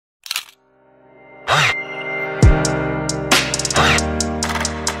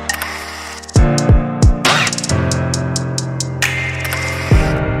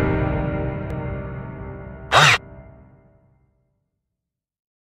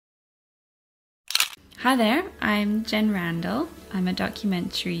Hi there, I'm Jen Randall. I'm a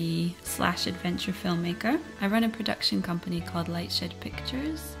documentary/adventure filmmaker. I run a production company called Lightshed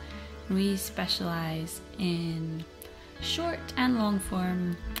Pictures. We specialize in short and long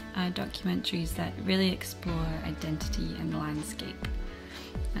form documentaries that really explore identity and landscape.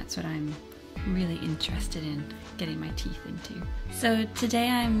 That's what I'm really interested in getting my teeth into. So today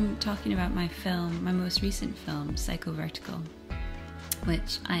I'm talking about my most recent film, Psychovertical,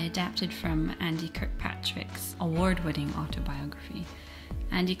 which I adapted from Andy Kirkpatrick's award-winning autobiography.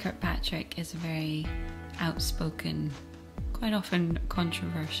 Andy Kirkpatrick is a very outspoken, quite often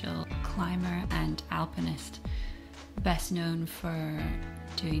controversial climber and alpinist, best known for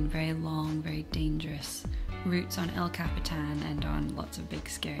doing very long, very dangerous routes on El Capitan and on lots of big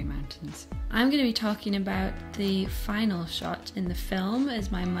scary mountains. I'm going to be talking about the final shot in the film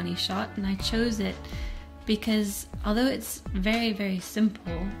as my money shot, and I chose it because although it's very, very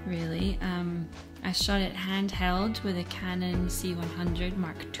simple, really, I shot it handheld with a Canon C100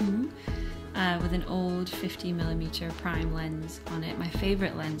 Mark II with an old 50mm prime lens on it. My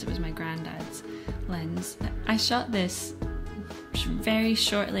favorite lens, it was my granddad's lens. I shot this very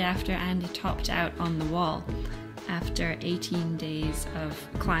shortly after Andy topped out on the wall after 18 days of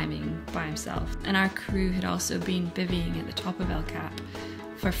climbing by himself. And our crew had also been bivvying at the top of El Cap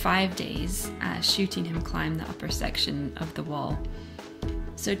for 5 days, shooting him climb the upper section of the wall.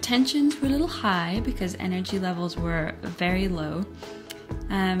 So tensions were a little high because energy levels were very low,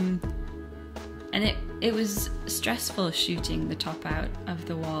 and it was stressful shooting the top out of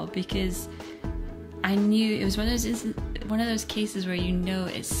the wall because I knew it was one of those cases where you know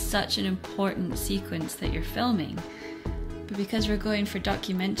it's such an important sequence that you're filming. But because we're going for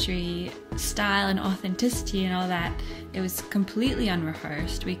documentary style and authenticity and all that, it was completely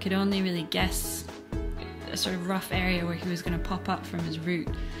unrehearsed. We could only really guess a sort of rough area where he was going to pop up from his route.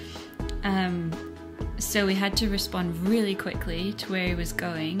 So we had to respond really quickly to where he was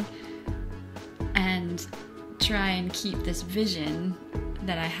going and try and keep this vision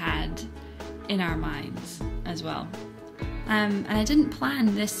that I had in our minds as well. And I didn't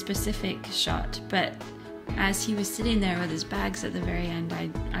plan this specific shot, but as he was sitting there with his bags at the very end, I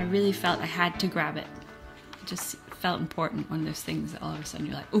really felt I had to grab it. It just felt important, one of those things that all of a sudden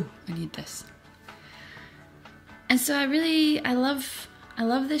you're like, oh, I need this. And so I love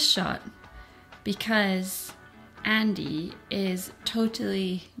this shot because Andy is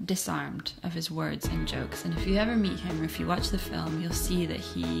totally disarmed of his words and jokes. And if you ever meet him or if you watch the film, you'll see that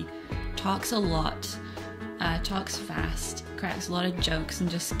he talks a lot, talks fast, cracks a lot of jokes, and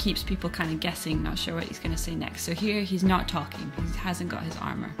just keeps people kind of guessing, not sure what he's going to say next. So here he's not talking, he hasn't got his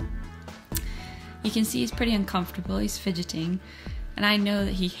armor. You can see he's pretty uncomfortable, he's fidgeting, and I know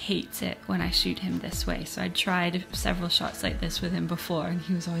that he hates it when I shoot him this way. So I tried several shots like this with him before, and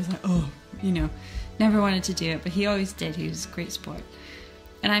he was always like, oh, never wanted to do it, but he always did. He was a great sport.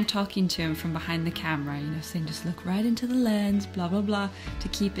 And I'm talking to him from behind the camera, saying just look right into the lens, blah, blah, blah, to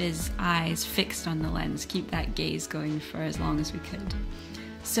keep his eyes fixed on the lens, keep that gaze going for as long as we could.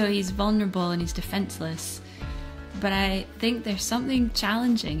 So he's vulnerable and he's defenseless, but I think there's something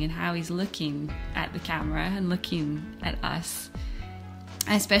challenging in how he's looking at the camera and looking at us.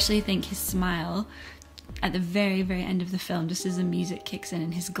 I especially think his smile at the very, very end of the film, just as the music kicks in,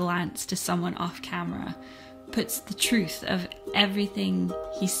 and his glance to someone off camera puts the truth of everything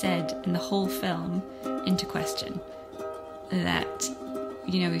he said in the whole film into question. That,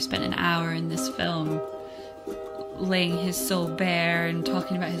 we spent an hour in this film laying his soul bare and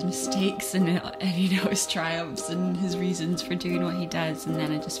talking about his mistakes and his triumphs and his reasons for doing what he does, and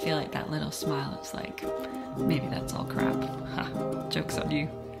then I just feel like that little smile, it's like, maybe that's all crap. Ha, joke's on you.